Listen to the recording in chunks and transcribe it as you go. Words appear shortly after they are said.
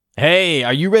Hey,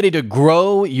 are you ready to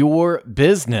grow your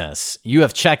business? You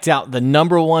have checked out the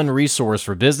number one resource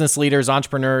for business leaders,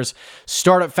 entrepreneurs,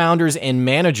 startup founders, and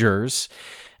managers.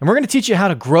 And we're going to teach you how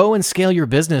to grow and scale your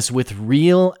business with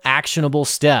real actionable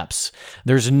steps.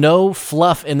 There's no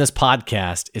fluff in this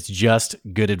podcast. It's just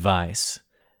good advice.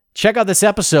 Check out this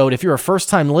episode. If you're a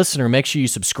first-time listener, make sure you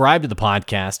subscribe to the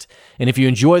podcast. And if you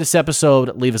enjoy this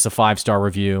episode, leave us a 5-star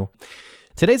review.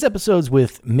 Today's episode's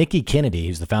with Mickey Kennedy,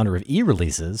 who's the founder of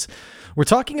eReleases. We're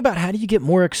talking about how do you get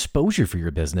more exposure for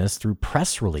your business through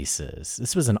press releases.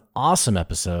 This was an awesome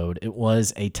episode. It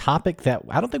was a topic that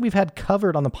I don't think we've had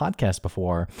covered on the podcast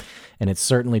before, and it's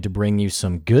certainly to bring you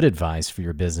some good advice for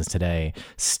your business today.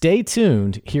 Stay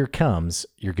tuned. Here comes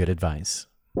your good advice.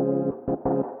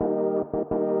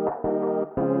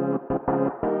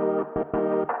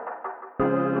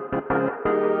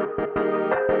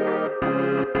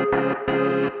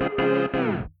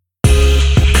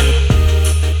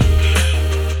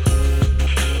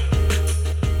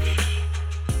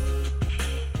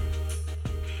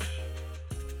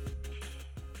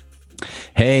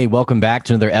 Hey, welcome back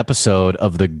to another episode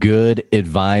of the Good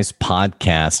Advice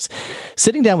Podcast.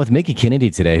 Sitting down with Mickey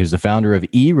Kennedy today, who's the founder of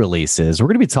eReleases. We're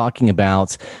going to be talking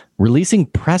about releasing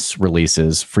press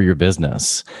releases for your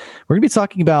business. We're going to be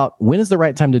talking about when is the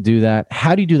right time to do that,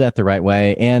 how do you do that the right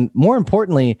way, and more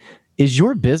importantly, is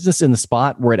your business in the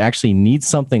spot where it actually needs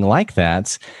something like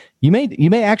that? You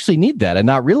may actually need that and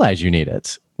not realize you need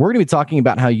it. We're going to be talking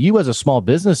about how you as a small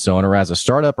business owner, as a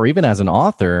startup, or even as an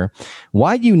author,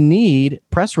 why you need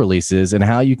press releases and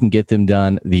how you can get them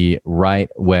done the right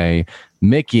way.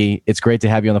 Mickey, it's great to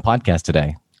have you on the podcast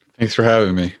today. Thanks for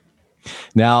having me.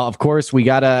 Now, of course, we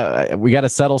gotta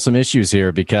settle some issues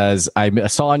here because I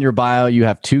saw on your bio you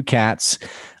have 2 cats.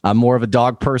 I'm more of a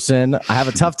dog person. I have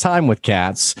a tough time with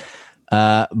cats,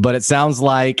 but it sounds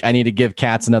like I need to give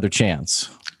cats another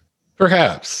chance.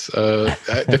 Perhaps.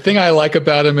 The thing I like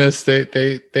about them is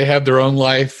they have their own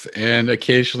life, and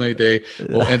occasionally they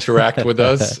will interact with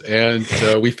us, and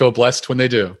we feel blessed when they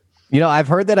do. You know, I've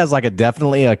heard that as like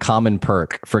definitely a common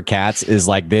perk for cats is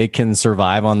like they can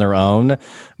survive on their own.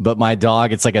 But my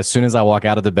dog, it's like as soon as I walk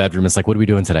out of the bedroom, it's like, what are we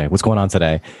doing today? What's going on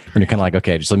today? And you're kind of like,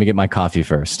 okay, just let me get my coffee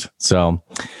first. So,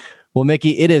 well,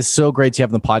 Mickey, it is so great to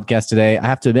have on the podcast today. I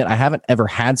have to admit, I haven't ever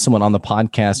had someone on the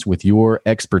podcast with your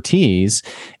expertise.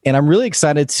 And I'm really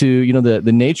excited to,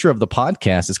 the nature of the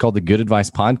podcast is called the Good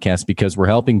Advice Podcast because we're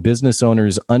helping business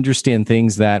owners understand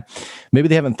things that maybe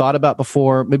they haven't thought about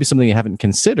before, maybe something they haven't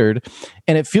considered.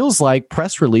 And it feels like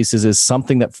press releases is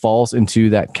something that falls into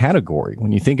that category.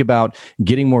 When you think about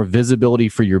getting more visibility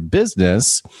for your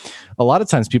business, a lot of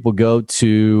times people go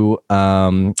to,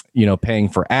 paying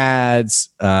for ads,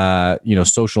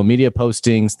 social media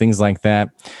postings, things like that.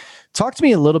 Talk to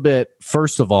me a little bit,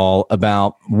 first of all,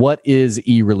 about what is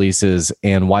eReleases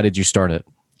and why did you start it?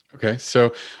 Okay,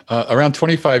 so around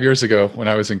 25 years ago, when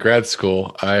I was in grad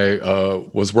school, I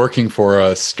was working for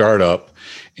a startup,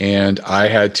 and I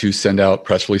had to send out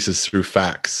press releases through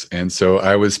fax. And so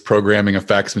I was programming a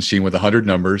fax machine with 100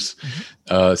 numbers,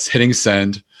 hitting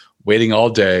send, waiting all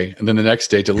day, and then the next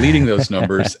day deleting those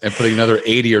numbers and putting another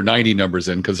 80 or 90 numbers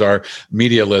in because our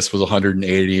media list was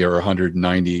 180 or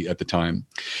 190 at the time.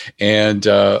 And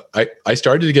I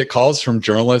started to get calls from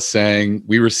journalists saying,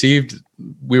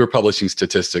 we were publishing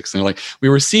statistics, and they're like, we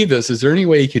received this. Is there any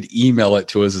way you could email it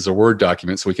to us as a Word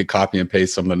document so we could copy and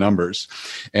paste some of the numbers?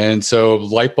 And so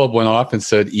light bulb went off and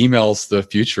said, email's the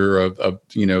future of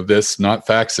this, not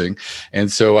faxing.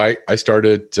 And so I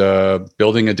started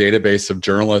building a database of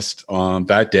journalists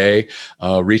that day,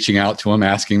 reaching out to them,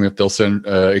 asking them if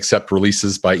they'll accept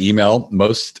releases by email.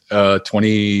 Most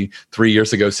 23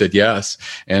 years ago said yes.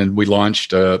 And we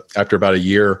launched after about a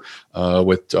year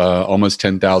with almost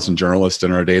 10,000 journalists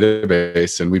in our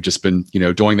database. And we've just been,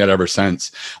 doing that ever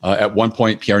since. At one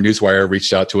point, PR Newswire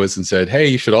reached out to us and said, hey,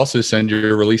 you should also send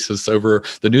your releases over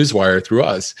the Newswire through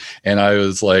us. And I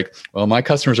was like, well, my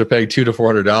customers are paying $200 to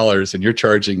 $400 and you're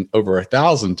charging over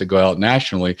 $1,000 to go out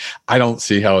nationally. I don't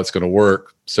see how it's going to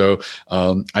work. So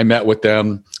I met with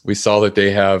them. We saw that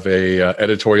they have a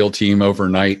editorial team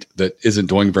overnight that isn't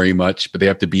doing very much, but they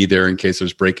have to be there in case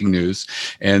there's breaking news.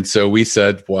 And so we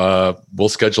said, we'll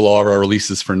schedule all of our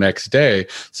releases for next day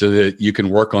so that you can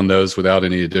work on those without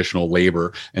any additional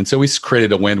labor. And so we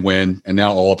created a win-win. And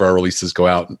now all of our releases go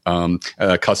out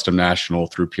custom national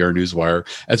through PR Newswire,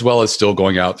 as well as still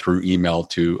going out through email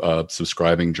to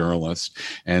subscribing journalists.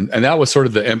 And that was sort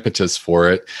of the impetus for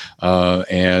it.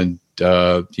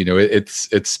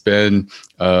 It's been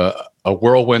a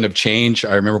whirlwind of change.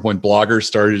 I remember when bloggers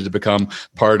started to become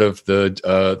part of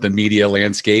the media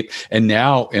landscape, and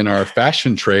now in our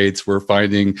fashion trades, we're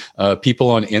finding people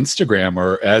on Instagram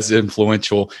are as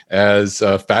influential as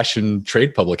fashion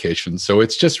trade publications. So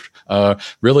it's just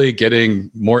really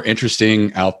getting more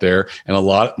interesting out there, and a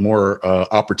lot more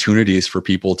opportunities for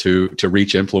people to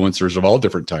reach influencers of all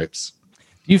different types.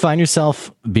 Do you find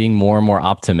yourself being more and more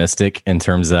optimistic in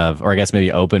terms of, or I guess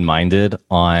maybe open-minded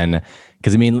on,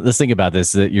 because I mean, let's think about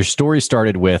this, that your story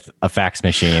started with a fax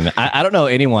machine. I don't know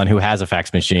anyone who has a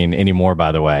fax machine anymore,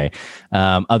 by the way,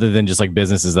 other than just like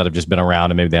businesses that have just been around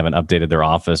and maybe they haven't updated their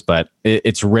office, but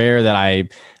it's rare that I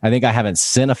think I haven't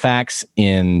sent a fax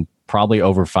in probably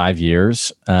over 5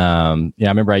 years. I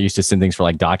remember I used to send things for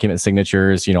like document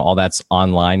signatures, all that's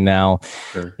online now.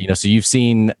 Sure. So you've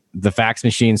seen the fax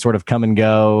machine sort of come and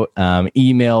go,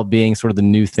 email being sort of the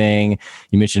new thing.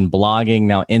 You mentioned blogging,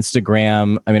 now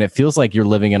Instagram. I mean, it feels like you're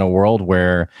living in a world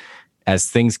where as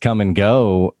things come and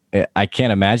go, I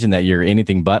can't imagine that you're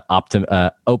anything but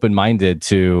open-minded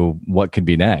to what could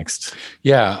be next.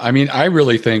 Yeah, I mean, I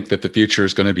really think that the future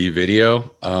is going to be video.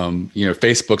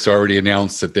 Facebook's already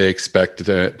announced that they expect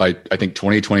that by, I think,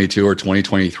 2022 or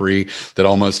 2023, that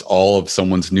almost all of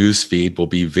someone's news feed will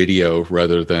be video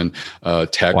rather than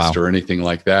text or anything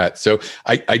like that. So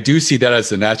I do see that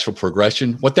as a natural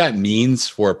progression. What that means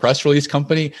for a press release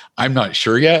company, I'm not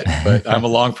sure yet, but I'm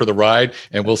along for the ride,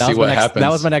 and we'll see what happens.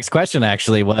 That was my next question,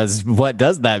 actually, what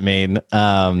does that mean?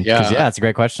 It's a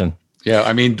great question. Yeah,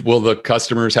 I mean, will the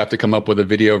customers have to come up with a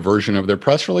video version of their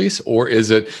press release, or is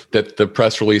it that the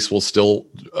press release will still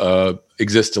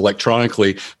exist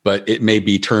electronically, but it may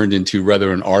be turned into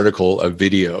rather an article, a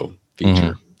video feature?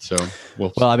 Mm-hmm. So,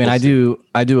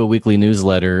 I do a weekly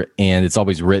newsletter, and it's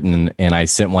always written, and I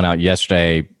sent one out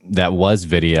yesterday that was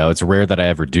video. It's rare that I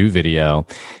ever do video,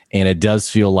 and it does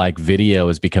feel like video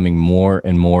is becoming more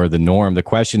and more the norm. The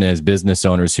question is business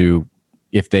owners who,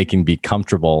 if they can be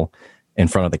comfortable in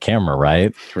front of the camera,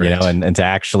 right? And to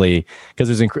actually,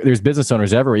 because there's business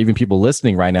owners ever, even people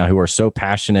listening right now who are so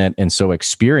passionate and so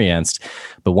experienced,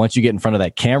 but once you get in front of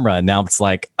that camera, now it's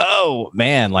like, oh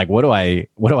man, like what do I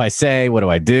say? What do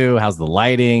I do? How's the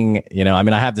lighting?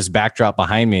 I have this backdrop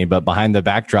behind me, but behind the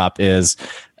backdrop is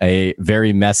a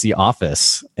very messy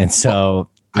office. And so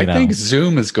I think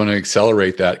Zoom is going to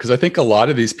accelerate that, because I think a lot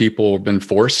of these people have been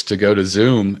forced to go to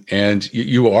Zoom, and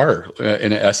you are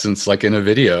in essence like in a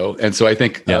video. And so I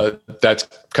think that's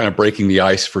kind of breaking the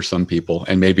ice for some people,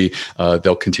 and maybe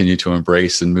they'll continue to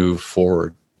embrace and move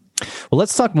forward. Well,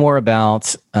 let's talk more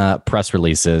about press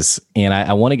releases, and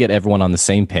I want to get everyone on the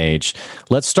same page.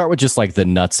 Let's start with just like the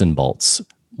nuts and bolts.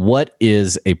 What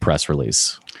is a press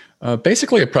release?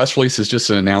 Basically, a press release is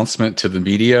just an announcement to the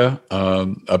media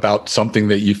about something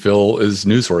that you feel is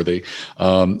newsworthy.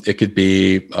 It could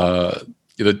be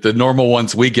the normal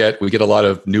ones we get. We get a lot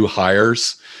of new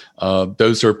hires.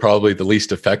 Those are probably the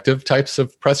least effective types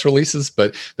of press releases,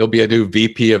 but there'll be a new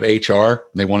VP of HR.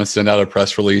 They want to send out a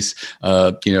press release,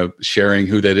 sharing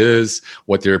who that is,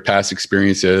 what their past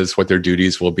experience is, what their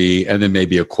duties will be, and then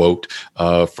maybe a quote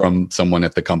from someone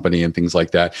at the company and things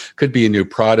like that. Could be a new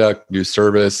product, new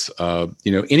service,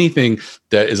 anything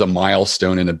that is a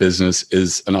milestone in a business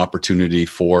is an opportunity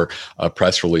for a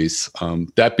press release.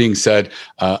 That being said,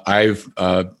 I've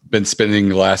been spending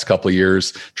the last couple of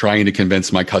years trying to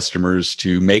convince my customers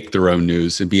to make their own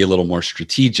news and be a little more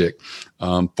strategic.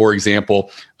 For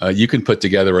example, you can put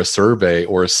together a survey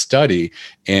or a study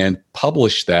and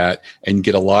publish that and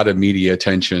get a lot of media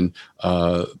attention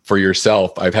for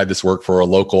yourself. I've had this work for a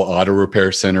local auto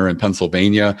repair center in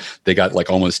Pennsylvania. They got like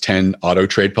almost 10 auto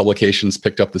trade publications,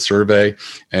 picked up the survey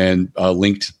and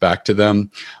linked back to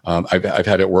them. I've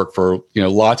had it work for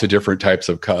lots of different types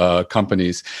of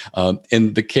companies.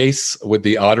 In the case with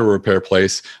the auto repair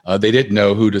place, they didn't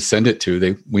know who to send it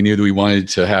to. We knew that we wanted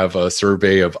to have a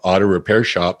survey of auto repair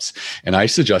shops, and I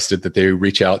suggested that they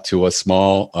reach out to a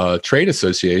small trade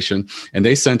association, and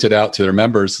they sent it out to their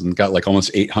members and got like almost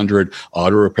 800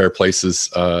 auto repair places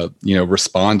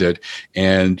responded.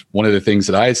 And one of the things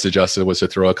that I had suggested was to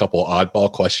throw a couple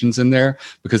oddball questions in there,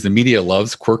 because the media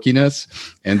loves quirkiness.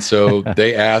 And so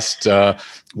they asked,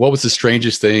 what was the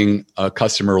strangest thing a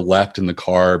customer left in the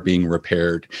car being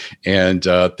repaired? And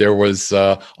there was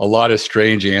a lot of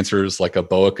strange answers, like a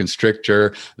boa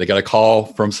constrictor. They got a call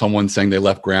from someone saying they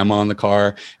left grandma in the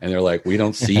car, and they're like, we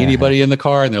don't see anybody in the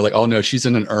car. And they're like, oh no, she's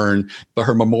in an urn, but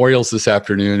her memorial's this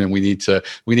afternoon, and we need to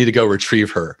go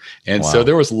retrieve her. And so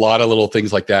there was a lot of little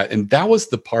things like that. And that was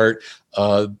the part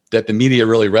that the media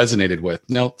really resonated with.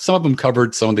 Now, some of them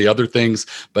covered some of the other things,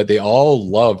 but they all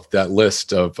loved that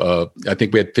list of, I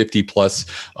think we had 50 plus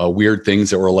weird things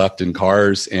that were left in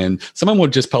cars. And some of them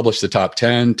would just publish the top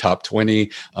 10, top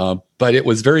 20. But it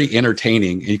was very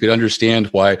entertaining. And you could understand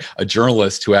why a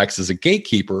journalist who acts as a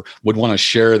gatekeeper would want to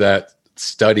share that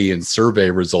study and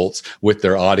survey results with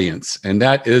their audience. And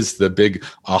that is the big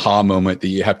aha moment that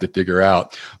you have to figure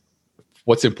out.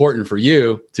 What's important for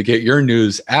you to get your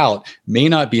news out may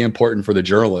not be important for the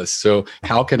journalist. So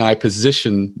how can I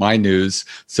position my news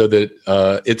so that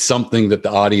it's something that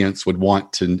the audience would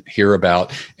want to hear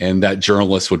about and that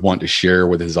journalist would want to share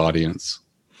with his audience?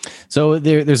 So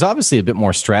there's obviously a bit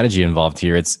more strategy involved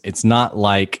here. It's not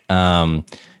like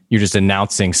you're just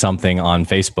announcing something on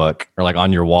Facebook or like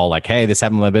on your wall, like, hey, this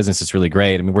happened in my business. It's really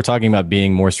great. I mean, we're talking about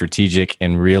being more strategic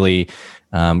and really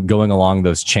going along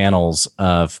those channels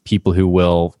of people who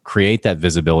will create that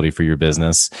visibility for your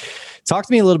business. Talk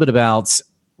to me a little bit about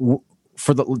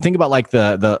think about like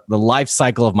the life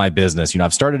cycle of my business. You know,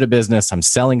 I've started a business, I'm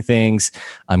selling things,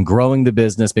 I'm growing the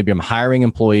business, maybe I'm hiring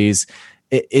employees.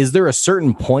 Is there a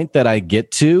certain point that I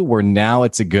get to where now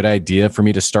it's a good idea for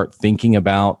me to start thinking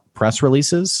about press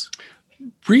releases?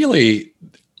 Really,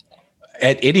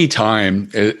 at any time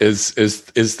is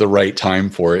the right time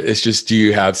for it. It's just, do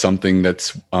you have something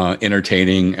that's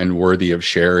entertaining and worthy of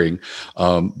sharing?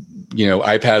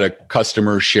 I've had a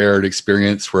customer shared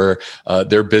experience where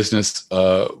their business,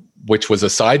 which was a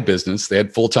side business, they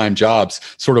had full-time jobs,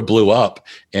 sort of blew up.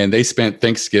 And they spent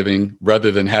Thanksgiving, rather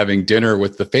than having dinner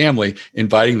with the family,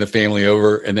 inviting the family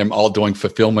over and them all doing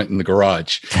fulfillment in the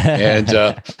garage. And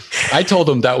I told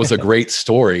them that was a great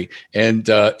story. And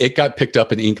it got picked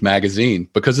up in Inc. magazine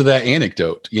because of that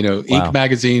anecdote. You know, wow. Inc.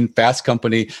 magazine, Fast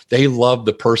Company, they love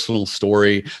the personal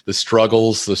story, the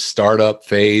struggles, the startup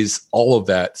phase, all of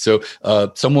that. So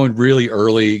someone really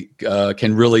early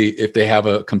can really, if they have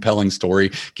a compelling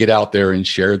story, get out there and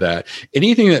share that.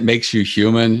 Anything that makes you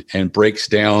human and breaks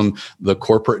down the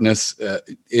corporateness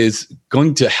is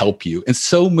going to help you. And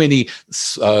so many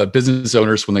business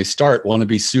owners, when they start, want to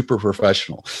be super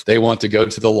professional. They want to go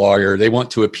to the lawyer. They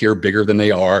want to appear bigger than they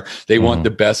are. They want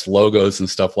the best logos and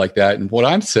stuff like that. And what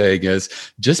I'm saying is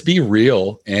just be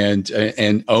real and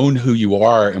own who you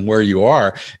are and where you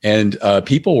are. And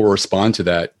people will respond to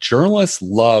that. Journalists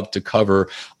love to cover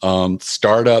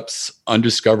startups,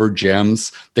 undiscovered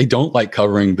gems. They don't like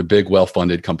covering the big,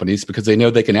 well-funded companies because they know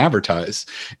they can advertise.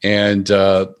 And,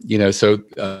 so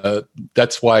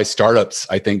that's why startups,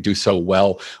 I think, do so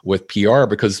well with PR,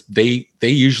 because they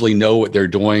usually know what they're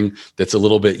doing that's a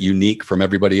little bit unique from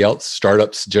everybody else.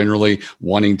 Startups generally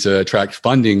wanting to attract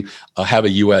funding have a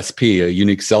USP, a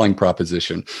unique selling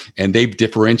proposition, and they've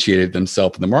differentiated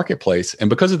themselves in the marketplace. And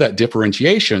because of that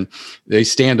differentiation, they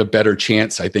stand a better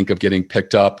chance, I think, of getting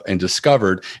picked up and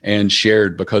discovered and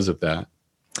shared because of that.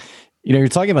 You know, you're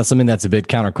talking about something that's a bit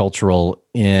countercultural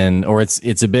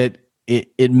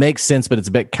it makes sense, but it's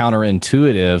a bit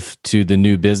counterintuitive to the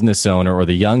new business owner or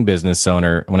the young business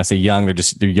owner. When I say young,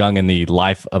 they're young in the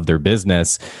life of their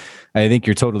business. I think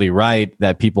you're totally right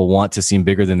that people want to seem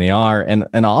bigger than they are. And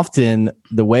we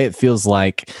the way it feels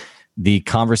like the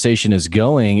conversation is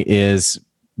going is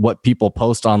what people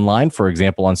post online, for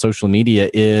example, on social media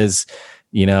is,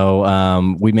 we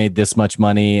made this much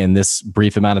money in this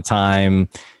brief amount of time,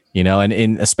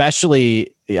 and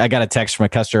especially I got a text from a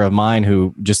customer of mine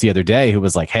who just the other day who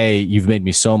was like, hey, you've made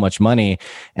me so much money.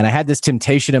 And I had this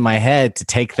temptation in my head to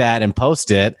take that and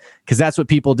post it, because that's what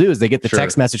people do is they get the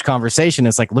text message conversation.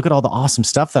 It's like, look at all the awesome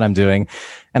stuff that I'm doing.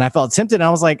 And I felt tempted. And I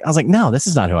was like, no, this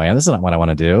is not who I am. This is not what I want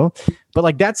to do. But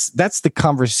like, that's the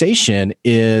conversation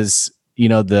is,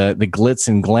 the glitz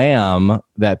and glam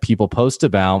that people post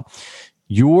about.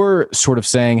 You're sort of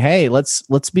saying, hey, let's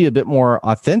be a bit more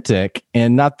authentic.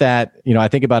 And not that, I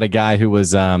think about a guy who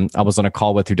was, I was on a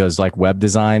call with who does like web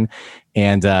design,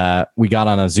 and we got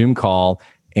on a Zoom call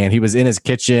and he was in his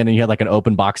kitchen and he had like an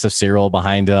open box of cereal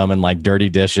behind him and like dirty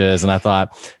dishes. And I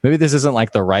thought, maybe this isn't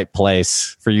like the right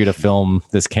place for you to film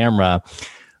this camera.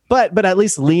 But at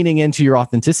least leaning into your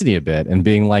authenticity a bit and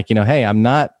being like, hey, I'm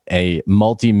not a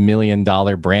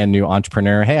multi-million-dollar brand new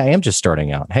entrepreneur. Hey, I am just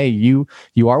starting out. Hey, you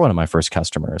are one of my first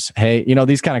customers. Hey,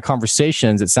 these kind of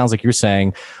conversations, it sounds like you're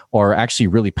saying, are actually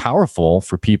really powerful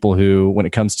for people who, when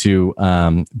it comes to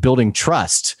building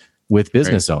trust with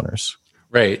business owners.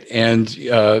 Right. And,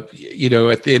 at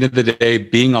the end of the day,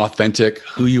 being authentic,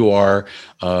 who you are,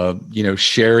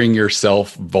 sharing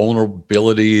yourself,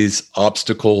 vulnerabilities,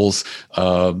 obstacles,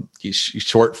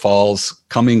 shortfalls,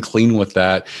 coming clean with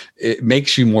that, it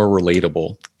makes you more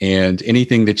relatable. and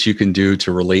anything that you can do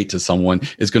to relate to someone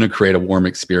is going to create a warm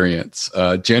experience.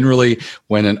 Generally,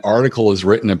 when an article is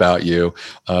written about you,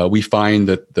 we find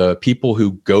that the people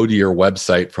who go to your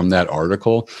website from that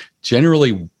article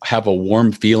generally have a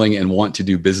warm feeling and want to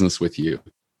do business with you.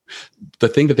 The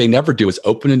thing that they never do is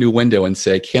open a new window and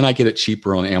say, can I get it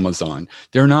cheaper on Amazon?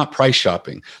 They're not price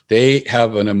shopping. They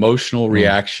have an emotional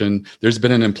reaction. There's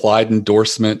been an implied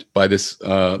endorsement by this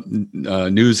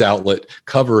news outlet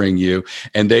covering you,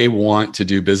 and they want to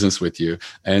do business with you.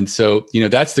 And so,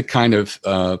 that's the kind of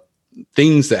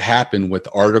things that happen with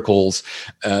articles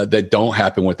that don't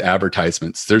happen with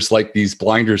advertisements. There's like these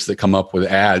blinders that come up with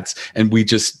ads, and we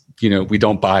just we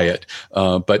don't buy it.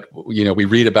 But we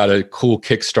read about a cool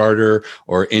Kickstarter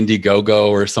or Indiegogo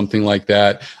or something like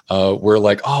that. We're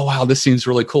like, oh, wow, this seems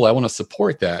really cool. I want to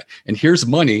support that. And here's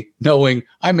money, knowing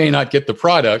I may not get the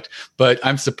product, but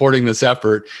I'm supporting this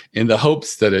effort in the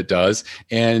hopes that it does.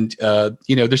 And,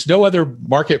 there's no other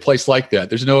marketplace like that.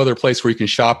 There's no other place where you can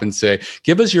shop and say,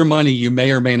 give us your money. You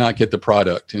may or may not get the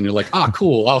product. And you're like,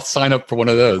 cool, I'll sign up for one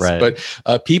of those. Right.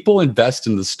 But people invest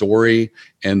in the story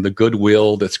and the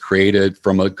goodwill that's created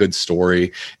from a good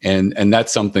story. And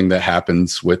that's something that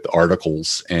happens with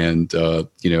articles. And,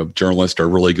 journalists are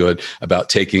really good about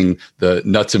taking the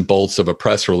nuts and bolts of a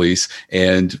press release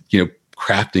and,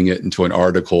 crafting it into an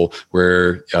article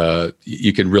where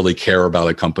you can really care about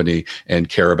a company and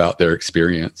care about their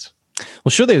experience.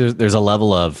 Well, surely there's a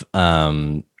level of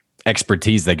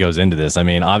expertise that goes into this. I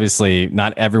mean, obviously,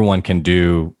 not everyone can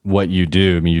do what you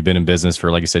do. I mean, you've been in business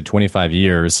for, like you said, 25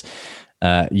 years.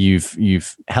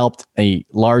 You've helped a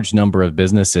large number of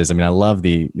businesses. I mean, I love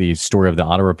the story of the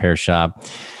auto repair shop.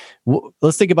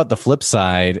 Let's think about the flip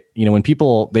side. When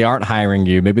people, they aren't hiring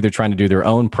you, maybe they're trying to do their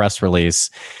own press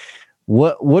release.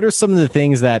 What are some of the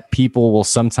things that people will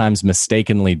sometimes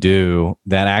mistakenly do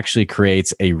that actually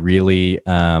creates a really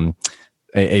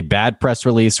a bad press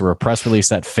release, or a press release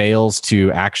that fails to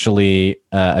actually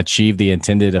achieve the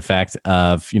intended effect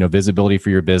of visibility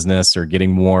for your business or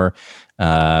getting more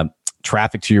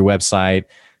traffic to your website?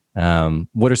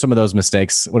 What are some of those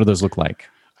mistakes? What do those look like?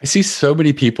 I see so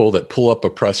many people that pull up a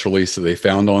press release that they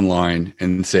found online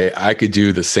and say, I could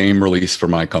do the same release for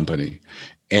my company.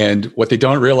 And what they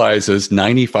don't realize is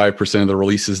 95% of the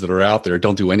releases that are out there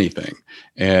don't do anything.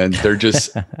 And they're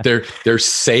just, they're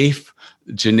safe,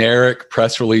 generic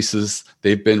press releases.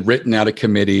 They've been written out of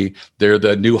committee. They're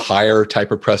the new hire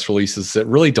type of press releases that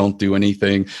really don't do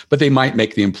anything, but they might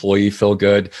make the employee feel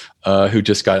good, who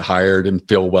just got hired, and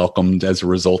feel welcomed as a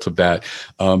result of that.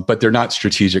 But they're not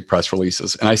strategic press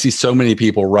releases. And I see so many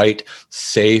people write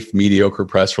safe, mediocre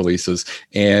press releases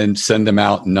and send them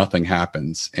out and nothing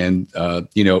happens. And,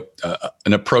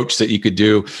 an approach that you could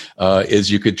do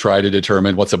is you could try to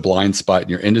determine what's a blind spot in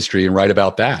your industry and write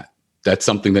about that. That's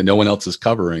something that no one else is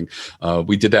covering.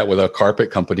 We did that with a carpet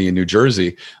company in New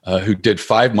Jersey who did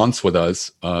 5 months with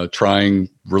us trying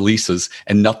releases,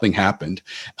 and nothing happened.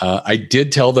 I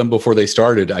did tell them before they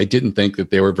started, I didn't think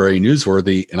that they were very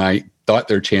newsworthy, and I thought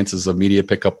their chances of media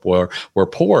pickup were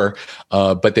poor,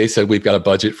 but they said, we've got a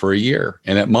budget for a year.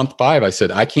 And at month 5, I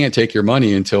said, I can't take your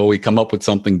money until we come up with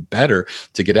something better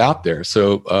to get out there.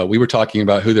 So we were talking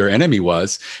about who their enemy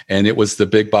was, and it was the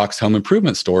big box home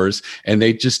improvement stores. And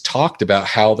they just talked about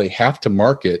how they have to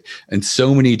market in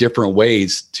so many different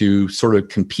ways to sort of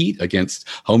compete against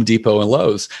Home Depot and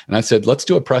Lowe's. And I said, let's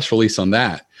do a press release on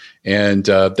that. And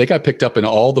they got picked up in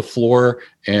all the floor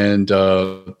and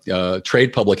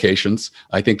trade publications.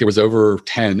 I think there was over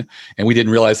 10, and we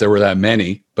didn't realize there were that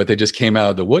many, but they just came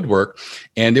out of the woodwork.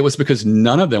 And it was because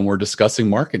none of them were discussing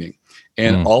marketing.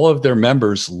 And all of their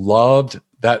members loved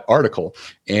that article.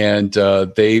 And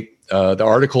the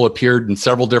article appeared in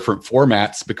several different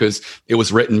formats because it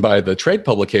was written by the trade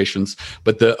publications.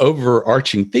 But the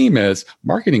overarching theme is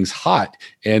marketing's hot,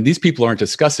 and these people aren't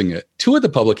discussing it. 2 of the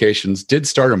publications did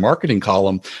start a marketing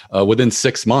column within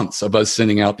 6 months of us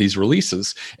sending out these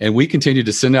releases. And we continued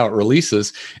to send out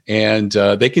releases, and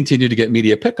they continued to get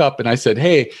media pickup. And I said,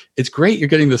 hey, it's great you're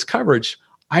getting this coverage.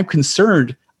 I'm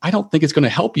concerned. I don't think it's going to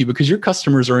help you because your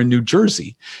customers are in New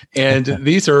Jersey, and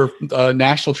these are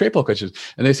national trade publications.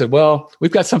 And they said, well,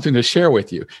 we've got something to share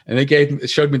with you. And they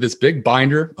showed me this big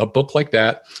binder, a book like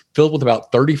that, filled with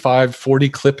about 35, 40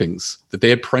 clippings that they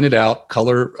had printed out,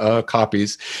 color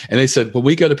copies. And they said, when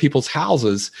we go to people's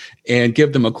houses and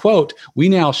give them a quote, we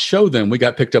now show them we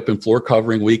got picked up in Floor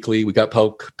Covering Weekly, we got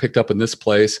picked up in this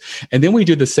place. And then we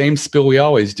do the same spill we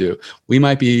always do. We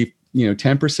might be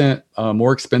 10%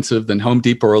 more expensive than Home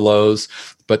Depot or Lowe's.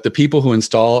 But the people who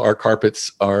install our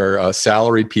carpets are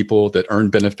salaried people that earn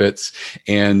benefits,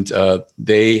 and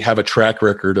they have a track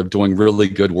record of doing really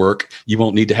good work. You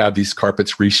won't need to have these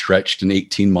carpets restretched in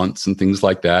 18 months and things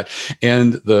like that.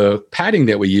 And the padding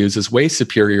that we use is way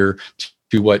superior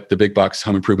to what the big box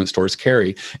home improvement stores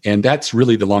carry. And that's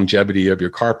really the longevity of your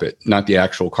carpet, not the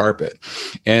actual carpet.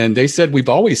 And they said, we've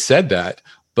always said that,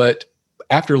 but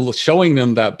after showing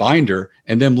them that binder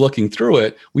and them looking through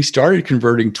it, we started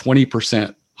converting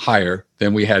 20% higher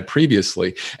than we had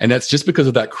previously. And that's just because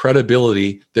of that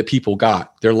credibility that people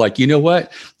got. They're like, you know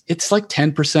what? It's like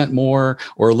 10% more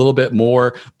or a little bit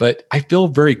more, but I feel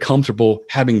very comfortable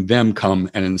having them come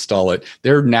and install it.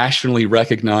 They're nationally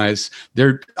recognized.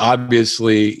 They're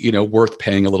obviously, worth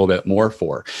paying a little bit more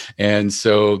for. And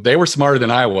so they were smarter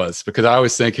than I was, because I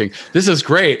was thinking, this is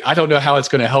great. I don't know how it's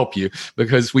going to help you,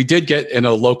 because we did get in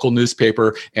a local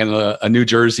newspaper and a New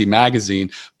Jersey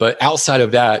magazine. But outside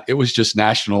of that, it was just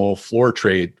national floor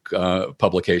trade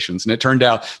publications. And it turned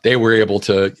out they were able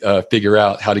to figure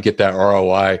out how to get that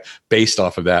ROI based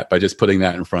off of that by just putting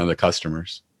that in front of the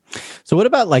customers. So what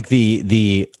about like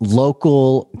the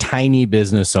local tiny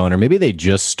business owner? Maybe they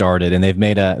just started and they've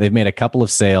made a couple of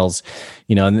sales,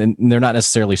 and they're not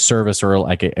necessarily service or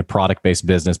like a product based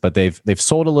business, but they've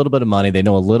sold a little bit of money. They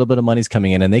know a little bit of money's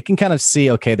coming in, and they can kind of see,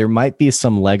 okay, there might be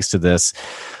some legs to this.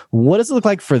 What does it look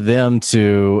like for them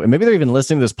to, and maybe they're even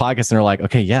listening to this podcast and they're like,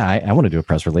 okay, yeah, I want to do a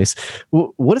press release.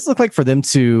 What does it look like for them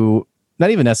to not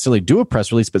even necessarily do a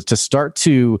press release, but to start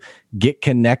to get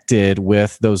connected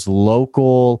with those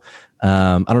local,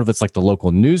 I don't know if it's like the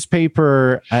local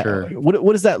newspaper. Sure.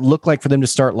 What does that look like for them to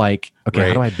start like, okay,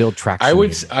 How do I build traction? I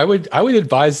would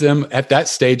advise them at that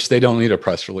stage, they don't need a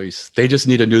press release. They just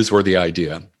need a newsworthy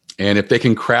idea. And if they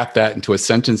can craft that into a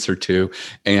sentence or two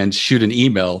and shoot an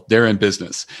email, they're in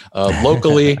business.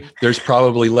 Locally, there's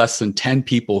probably less than 10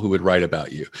 people who would write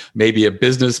about you. Maybe a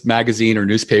business magazine or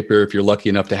newspaper, if you're lucky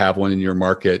enough to have one in your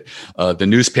market. The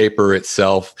newspaper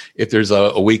itself, if there's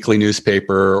a weekly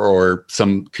newspaper or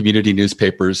some community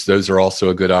newspapers, those are also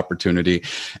a good opportunity.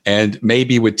 And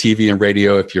maybe with TV and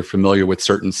radio, if you're familiar with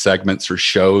certain segments or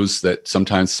shows that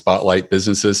sometimes spotlight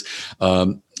businesses,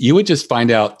 you would just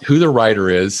find out who the writer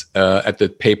is at the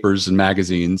papers and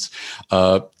magazines,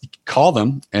 call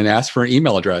them and ask for an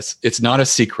email address. It's not a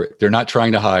secret. They're not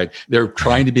trying to hide. They're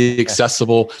trying to be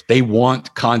accessible. They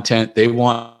want content. They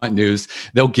want news.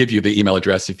 They'll give you the email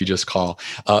address if you just call.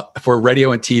 For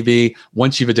radio and TV,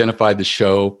 once you've identified the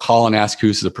show, call and ask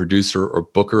who's the producer or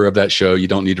booker of that show. You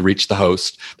don't need to reach the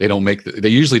host. They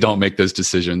usually don't make those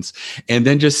decisions. And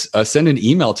then just send an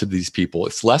email to these people.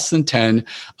 It's less than 10.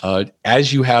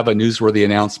 As you have a newsworthy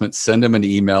announcement, send them an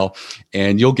email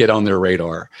and you'll get on their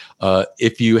radar.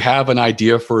 If you have an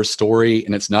idea for a story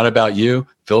and it's not about you,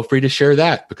 feel free to share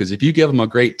that, because if you give them a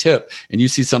great tip and you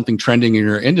see something trending in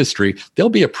your industry, they'll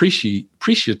be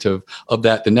appreciative of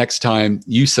that the next time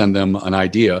you send them an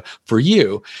idea for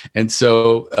you. And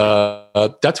so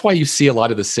that's why you see a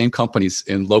lot of the same companies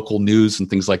in local news and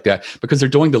things like that, because they're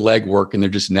doing the legwork and they're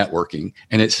just networking,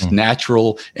 and it's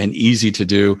natural and easy to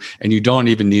do. And you don't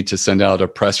even need to send out a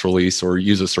press release or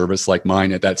use a service like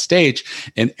mine at that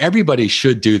stage. And everybody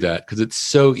should do that, because it's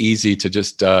so easy to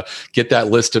just get that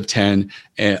list of 10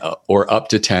 or up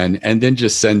to 10, and then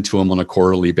just send to them on a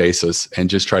quarterly basis and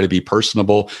just try to be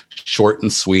personable, short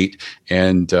and sweet.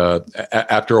 And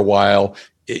after a while,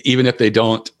 even if they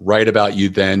don't write about you,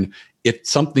 then if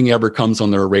something ever comes on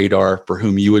their radar for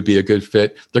whom you would be a good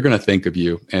fit, they're going to think of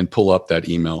you and pull up that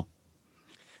email.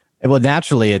 Well,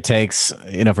 naturally, it takes,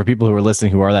 for people who are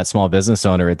listening, who are that small business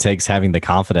owner, it takes having the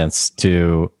confidence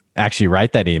to actually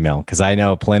write that email. Because I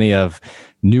know plenty of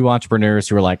new entrepreneurs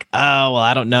who are like, oh, well,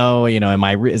 I don't know,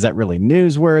 is that really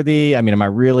newsworthy? I mean, am I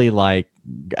really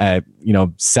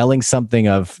selling something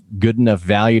of good enough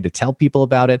value to tell people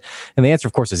about it? And the answer,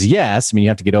 of course, is yes. I mean, you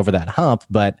have to get over that hump,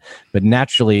 but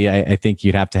naturally, I think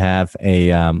you'd have to have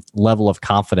a level of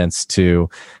confidence to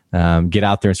get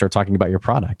out there and start talking about your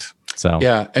product. So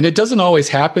yeah, and it doesn't always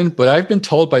happen, but I've been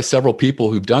told by several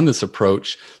people who've done this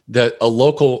approach that a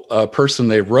local person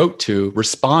they wrote to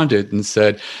responded and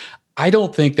said, I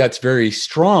don't think that's very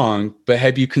strong, but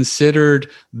have you considered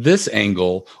this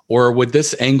angle, or would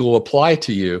this angle apply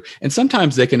to you? And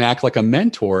sometimes they can act like a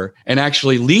mentor and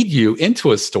actually lead you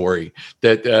into a story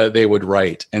that they would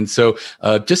write. And so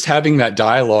just having that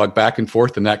dialogue back and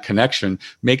forth and that connection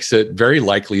makes it very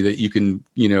likely that you can,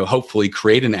 hopefully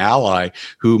create an ally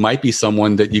who might be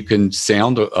someone that you can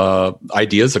sound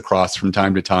ideas across from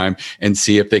time to time and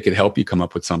see if they could help you come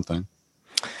up with something.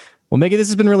 Well, Mickey, this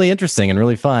has been really interesting and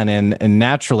really fun. And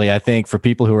naturally, I think for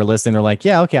people who are listening, they're like,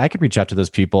 yeah, okay, I could reach out to those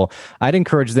people. I'd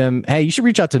encourage them, hey, you should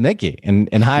reach out to Mickey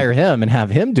and hire him and have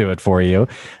him do it for you.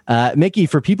 Mickey,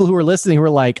 for people who are listening who are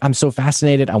like, I'm so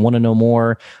fascinated, I want to know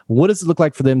more, what does it look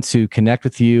like for them to connect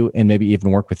with you and maybe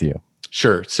even work with you?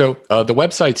 Sure. So the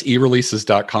website's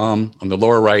ereleases.com. On the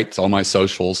lower right, it's all my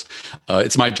socials.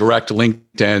 It's my direct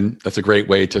LinkedIn. That's a great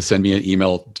way to send me an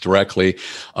email directly.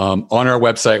 On our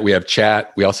website, we have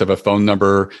chat. We also have a phone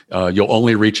number. You'll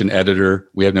only reach an editor.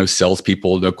 We have no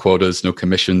salespeople, no quotas, no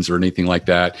commissions or anything like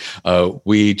that.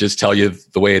 We just tell you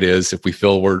the way it is. If we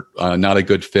feel we're not a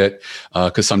good fit,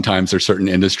 because sometimes there's certain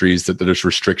industries that there's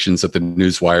restrictions at the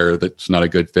newswire that's not a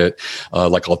good fit,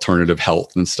 like alternative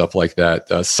health and stuff like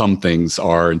that. Some things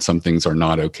are and some things are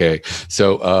not okay.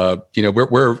 So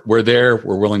we're there.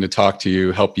 We're willing to talk to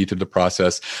you, help you through the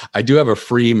process. I do have a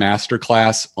free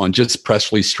masterclass on just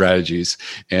press release strategies,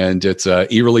 and it's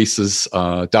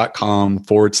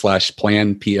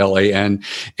ereleases.com/plan, PLAN,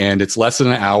 and it's less than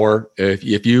an hour.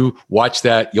 If you watch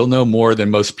that, you'll know more than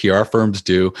most PR firms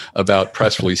do about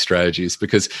press release strategies,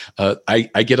 because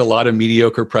I get a lot of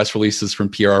mediocre press releases from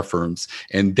PR firms,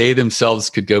 and they themselves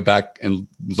could go back and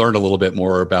learn a little bit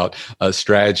more about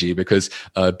strategy, because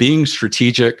being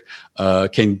strategic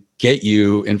can get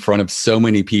you in front of so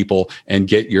many people and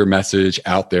get your message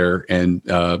out there. And,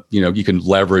 you can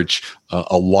leverage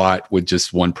a lot with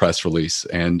just one press release.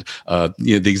 And,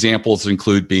 the examples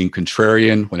include being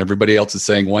contrarian. When everybody else is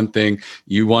saying one thing,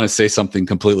 you want to say something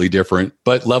completely different,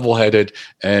 but level-headed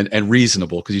and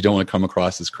reasonable, because you don't want to come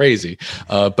across as crazy.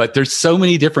 But there's so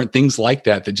many different things like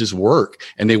that just work,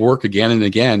 and they work again and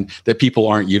again, that people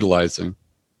aren't utilizing.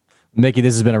 Mickey,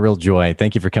 this has been a real joy.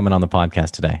 Thank you for coming on the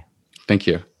podcast today. Thank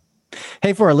you.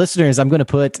 Hey, for our listeners, I'm going to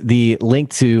put the link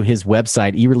to his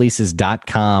website,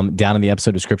 ereleases.com, down in the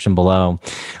episode description below.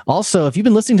 Also, if you've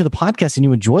been listening to the podcast and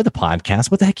you enjoy the podcast,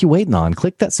 what the heck are you waiting on?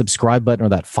 Click that subscribe button or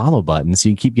that follow button so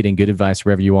you can keep getting good advice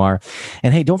wherever you are.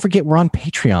 And hey, don't forget, we're on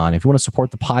Patreon. If you want to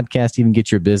support the podcast, even get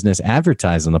your business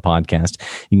advertised on the podcast,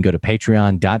 you can go to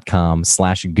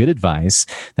patreon.com/goodadvice.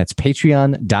 That's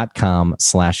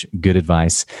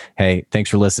patreon.com/goodadvice. Hey, thanks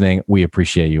for listening. We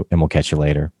appreciate you, and we'll catch you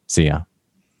later. See ya.